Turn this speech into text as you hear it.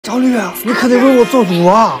张律啊，你可得为我做主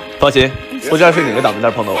啊！放心，不知道是哪个倒霉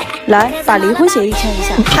蛋碰到我。来，把离婚协议签一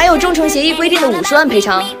下，还有忠诚协议规定的50万赔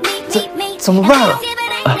偿。怎么办啊？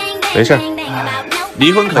没事，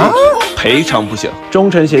离婚可以，赔偿不行。忠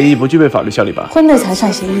诚协议不具备法律效力吧？婚内财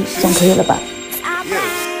产协议总可以了吧？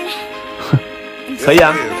可以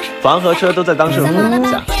啊，房和车都在当事人负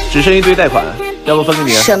责下，只剩一堆贷款，要不分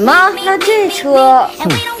给你啊？什么？那这车？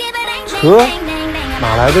车？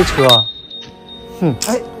哪来的车？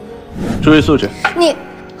哎，注意素质。你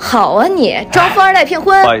好啊你，装富二代骗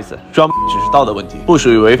婚？不好意思，装只是道德问题，不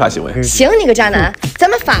属于违法行为。行你个渣男，咱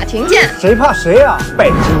们法庭见。谁怕谁啊？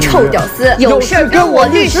北京臭屌丝，有事跟我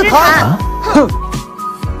律师谈。哼，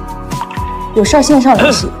有事线上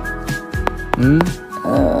联系。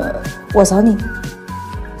我扫你。